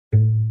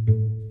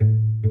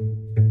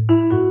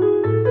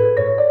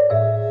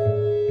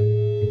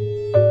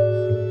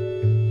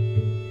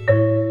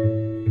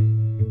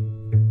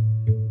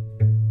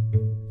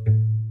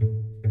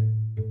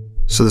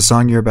So the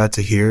song you're about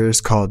to hear is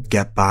called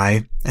Get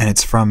By, and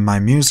it's from my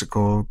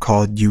musical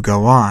called You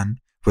Go On,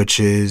 which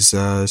is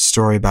a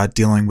story about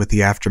dealing with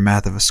the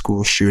aftermath of a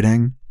school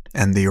shooting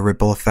and the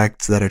ripple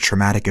effect that a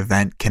traumatic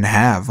event can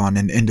have on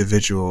an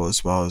individual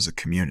as well as a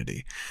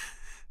community.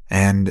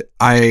 And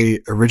I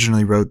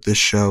originally wrote this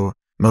show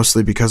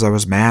mostly because I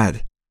was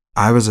mad.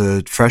 I was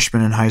a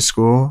freshman in high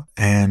school,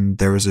 and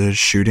there was a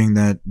shooting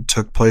that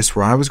took place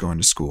where I was going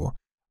to school.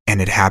 And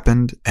it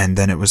happened, and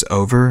then it was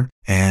over,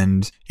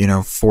 and,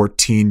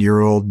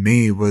 14-year-old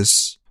me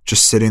was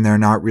just sitting there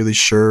not really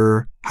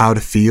sure how to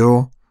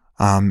feel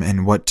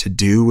and what to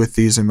do with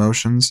these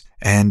emotions,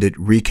 and it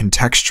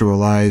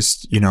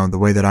recontextualized, the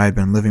way that I had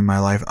been living my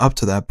life up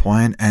to that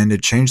point, and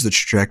it changed the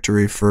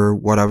trajectory for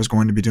what I was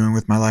going to be doing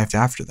with my life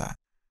after that.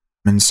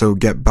 And so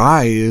Get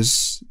By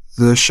is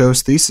the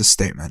show's thesis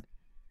statement.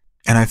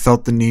 And I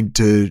felt the need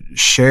to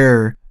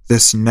share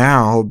this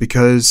now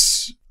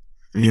because,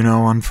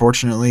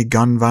 unfortunately,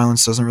 gun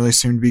violence doesn't really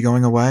seem to be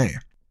going away.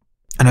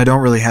 And I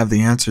don't really have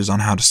the answers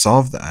on how to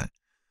solve that.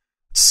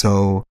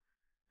 So,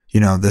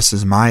 this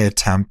is my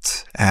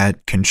attempt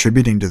at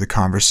contributing to the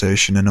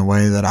conversation in a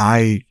way that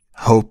I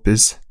hope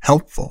is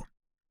helpful.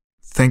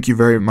 Thank you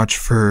very much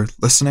for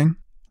listening.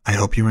 I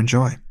hope you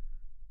enjoy.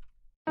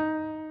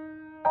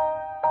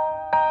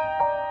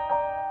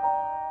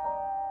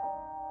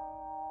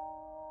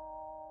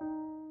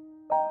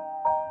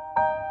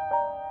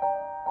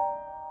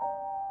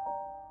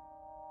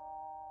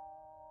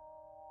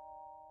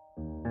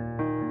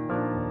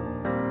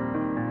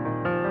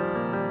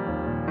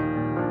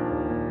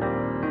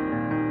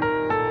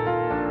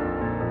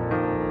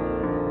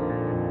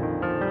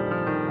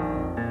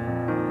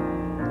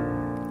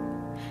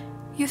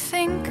 You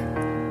think,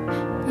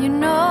 you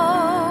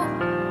know,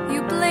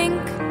 you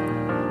blink,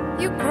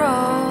 you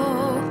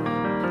grow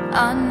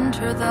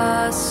under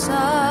the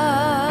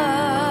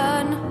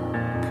sun.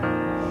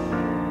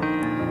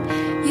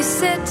 You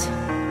sit,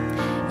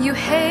 you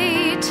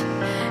hate,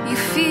 you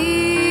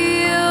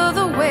feel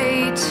the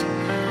weight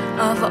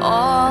of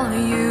all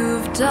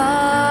you've done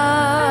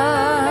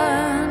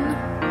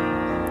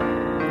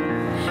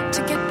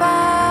to get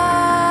by.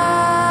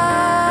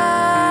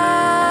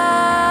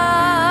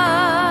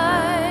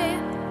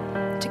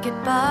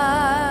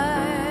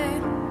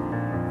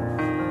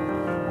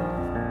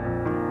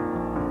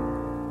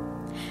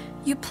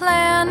 You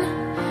plan,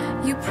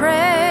 you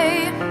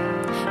pray,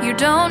 you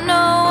don't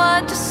know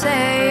what to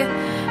say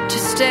to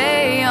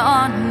stay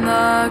on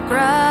the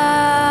ground.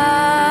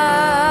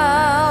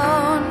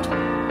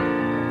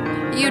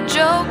 You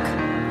joke,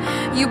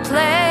 you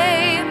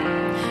play,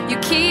 you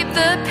keep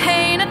the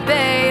pain at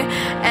bay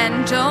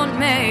and don't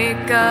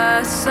make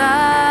a sound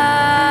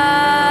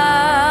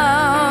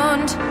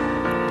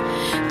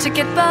to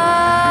get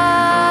by.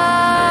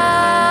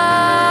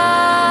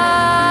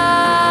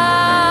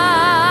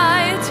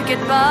 To get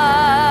by,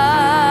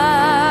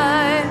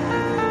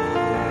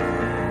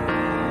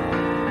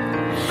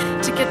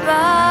 to get by.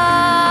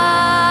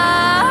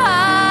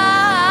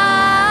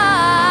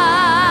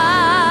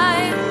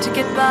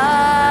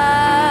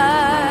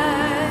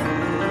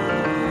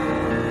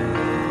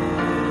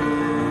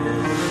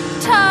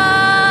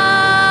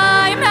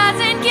 Time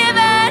hasn't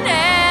given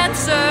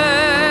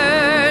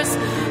answers.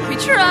 We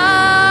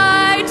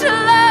tried to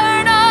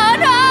learn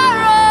on our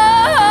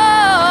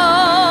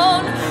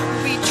own.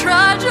 We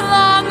trudge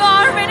along,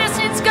 our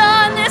innocence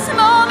gone. This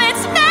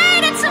moment's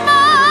made its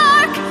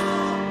mark.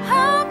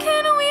 How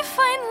can we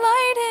find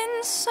light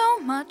in so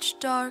much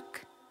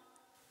dark?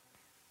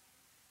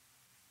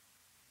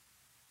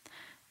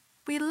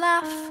 We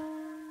laugh,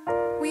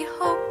 we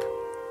hope,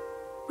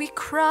 we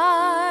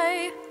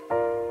cry,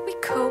 we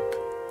cope,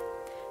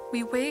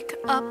 we wake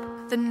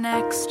up the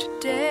next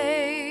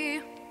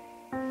day.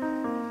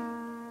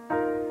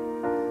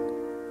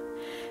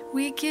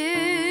 We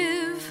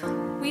give,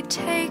 we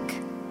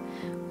take,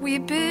 we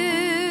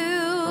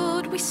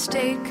build, we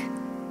stake,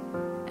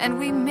 and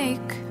we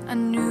make a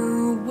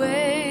new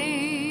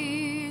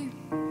way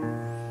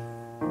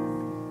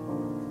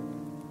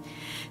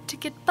to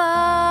get by,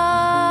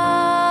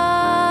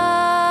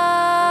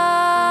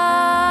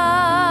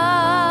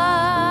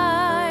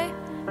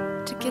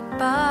 to get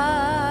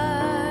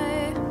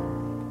by,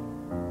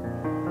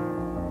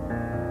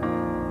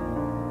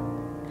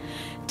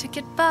 to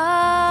get by,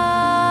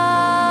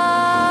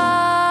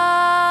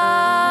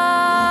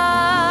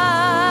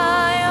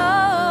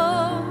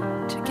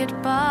 oh, to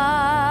get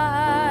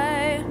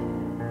by,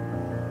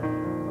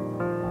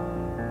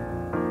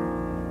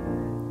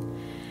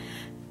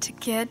 to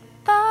get